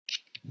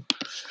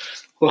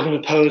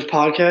Welcome to Poe's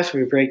podcast,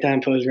 where we break down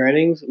Poe's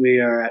writings. We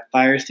are at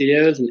Fire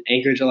Studios in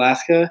Anchorage,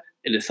 Alaska.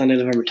 It is Sunday,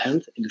 November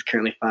 10th. It is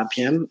currently 5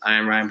 p.m. I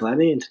am Ryan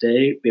Blatney, and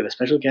today we have a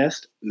special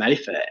guest, Maddie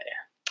Fay.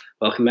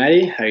 Welcome,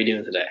 Maddie. How are you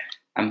doing today?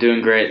 I'm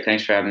doing great.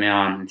 Thanks for having me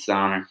on. It's an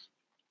honor.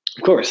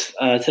 Of course.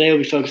 Today we'll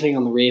be focusing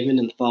on The Raven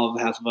and the Fall of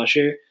the House of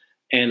Usher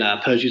and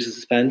Poe's use of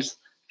suspense.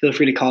 Feel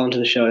free to call into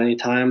the show at any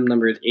time.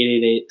 Number is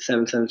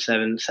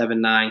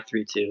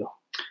 888-777-7932. All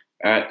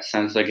right.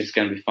 Sounds like it's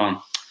going to be fun.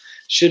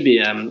 Should be.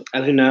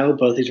 As you know,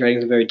 both these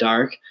writings are very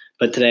dark,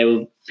 but today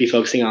we'll be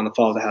focusing on the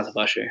fall of the House of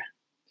Usher.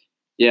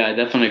 Yeah, I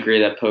definitely agree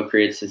that Poe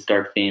creates his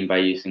dark theme by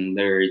using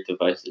literary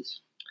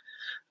devices.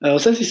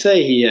 Since you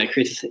say he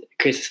creates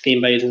his theme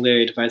by using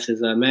literary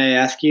devices, may I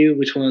ask you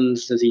which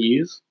ones does he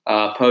use?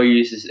 Poe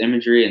uses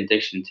imagery and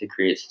diction to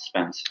create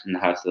suspense in the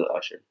House of the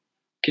Usher.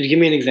 Could you give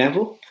me an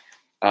example?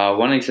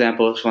 One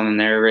example is when the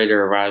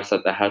narrator arrives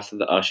at the House of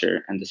the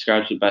Usher and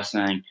describes it by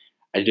saying,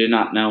 "I do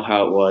not know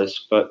how it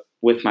was, but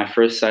with my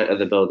first sight of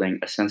the building,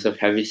 a sense of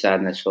heavy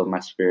sadness filled my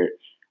spirit.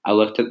 I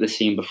looked at the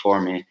scene before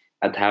me,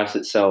 at the house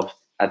itself,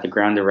 at the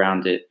ground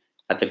around it,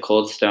 at the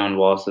cold stone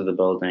walls of the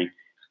building,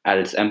 at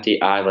its empty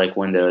eye-like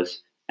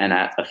windows, and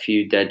at a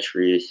few dead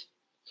trees."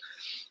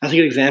 That's a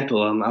good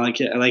example. I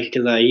like it. I like it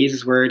because he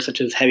uses words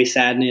such as heavy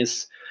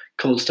sadness,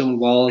 cold stone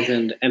walls,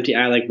 and empty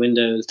eye-like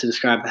windows to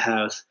describe the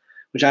house,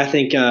 which I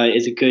think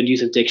is a good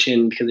use of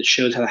diction because it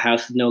shows how the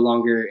house is no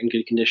longer in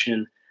good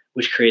condition,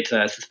 which creates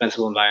a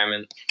suspenseful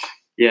environment.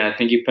 Yeah, I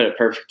think you put it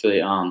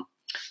perfectly. I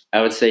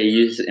would say you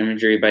use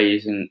imagery by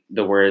using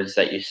the words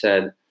that you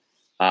said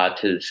to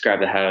describe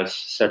the house,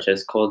 such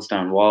as cold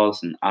stone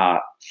walls and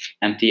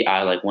empty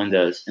eye-like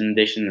windows. In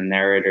addition, the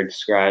narrator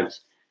describes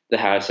the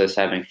house as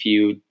having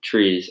few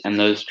trees, and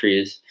those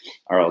trees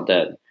are all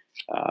dead.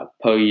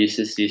 Poe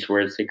uses these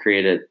words to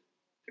create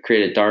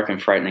a dark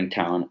and frightening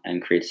tone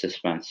and create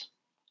suspense.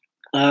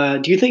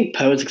 Do you think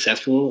Poe is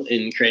successful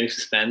in creating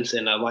suspense,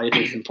 and why do you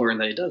think it's important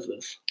that he does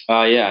this?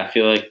 Yeah, I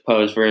feel like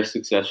Poe is very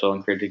successful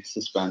in creating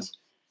suspense.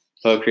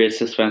 Poe creates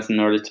suspense in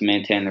order to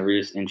maintain the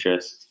reader's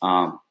interest.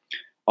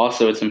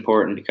 Also, it's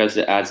important because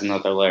it adds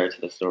another layer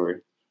to the story.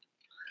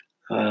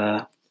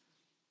 It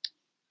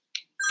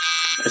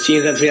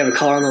seems as we have a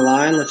caller on the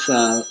line. Let's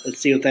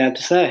see what they have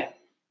to say.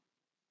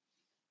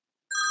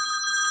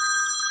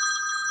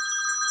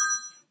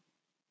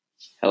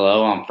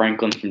 Hello, I'm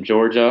Franklin from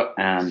Georgia,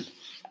 and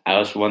I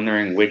was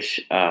wondering which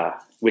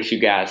you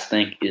guys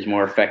think is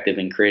more effective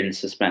in creating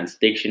suspense,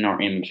 diction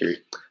or imagery?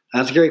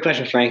 That's a great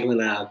question,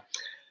 Franklin.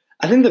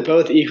 I think they're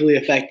both equally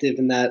effective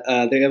in that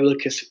they're able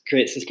to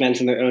create suspense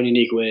in their own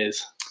unique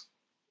ways.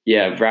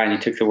 Yeah, Brian, you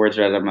took the words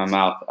right out of my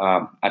mouth.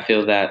 I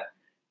feel that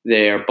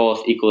they are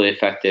both equally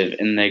effective.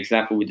 In the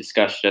example we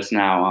discussed just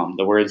now,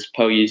 the words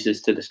Poe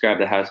uses to describe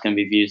the house can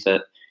be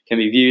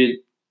viewed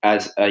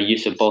as a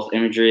use of both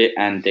imagery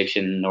and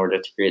diction in order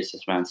to create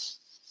suspense.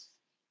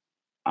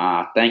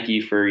 Thank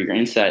you for your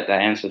insight.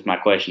 That answers my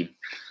question.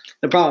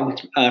 No problem,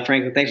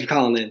 Franklin. Thanks for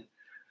calling in.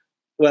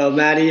 Well,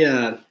 Maddie,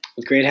 it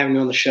was great having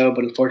you on the show,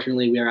 but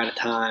unfortunately we are out of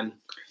time.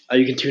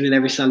 You can tune in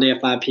every Sunday at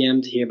 5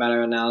 p.m. to hear about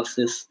our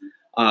analysis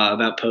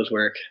about Poe's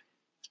work.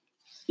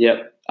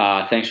 Yep.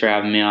 Thanks for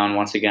having me on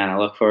once again. I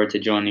look forward to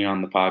joining you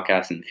on the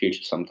podcast in the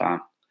future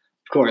sometime.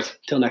 Of course.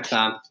 Till next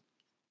time.